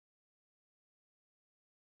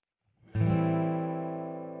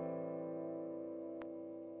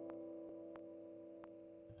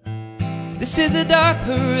This is a dark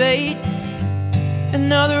parade,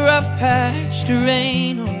 another rough patch to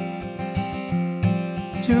rain on,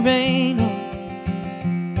 to rain on.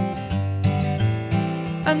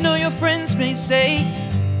 I know your friends may say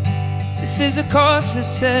this is a cause for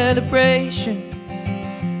celebration.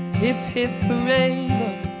 Hip-hip-hooray,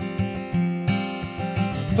 love.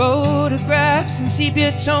 Photographs and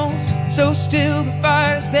sepia tones, so still the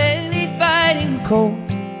fire's barely fighting cold.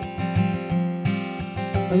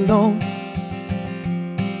 Alone,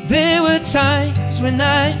 there were times when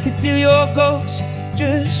I could feel your ghost,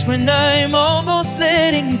 just when I'm almost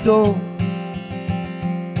letting you go.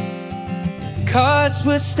 Cards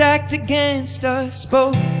were stacked against us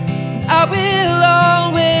both. I will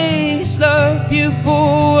always love you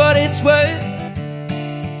for what it's worth.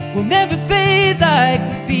 We'll never fade like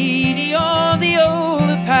graffiti on the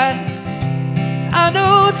overpass. I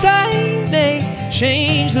know time may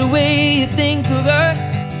change the way you think of us,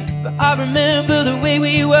 but I remember the way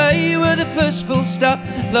we were. You were the first full stop,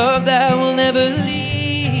 love that will never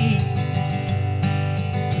leave.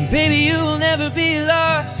 Baby, you will never be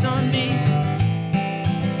lost on me.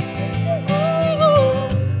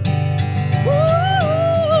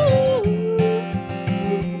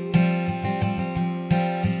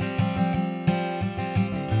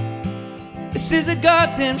 This is a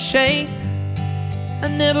goddamn shame. I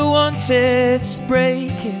never wanted to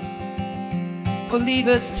break it or leave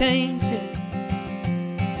us tainted.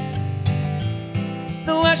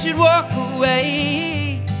 No, I should walk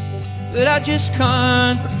away, but I just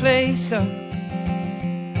can't replace us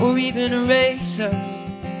or even erase us.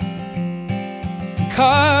 The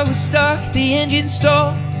car was stuck, the engine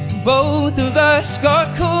stalled, both of us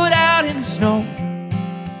got caught out in the snow,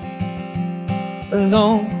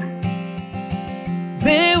 alone.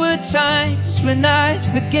 There were times when I'd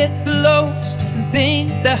forget the lows and think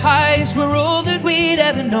the highs were all that we'd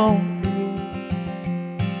ever known.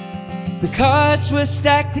 The cards were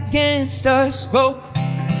stacked against us both.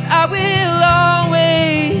 I will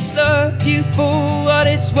always love you for what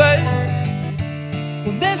it's worth.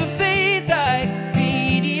 We'll never fade like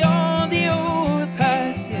graffiti on the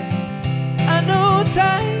overpass, yeah. I know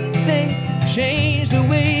time may change the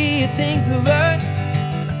way you think of us.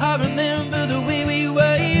 I remember the way we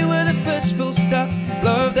were. You were the first full stop,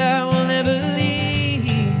 love that will never leave.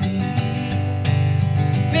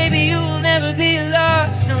 Baby, you will never be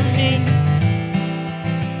lost on me.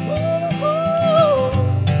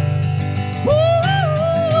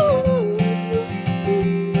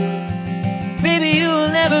 Baby, you will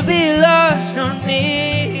never be lost on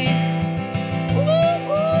me.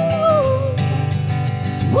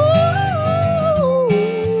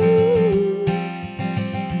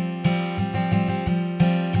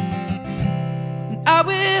 I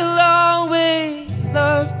will always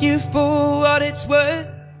love you for what it's worth.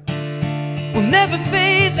 We'll never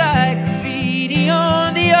fade like graffiti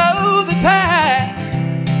on the overpass.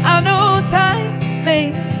 I know time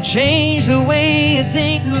may change the way you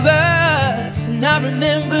think of us, and I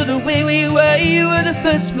remember the way we were. You were the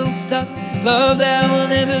first full stop, love that will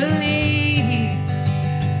never leave.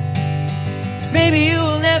 Baby, you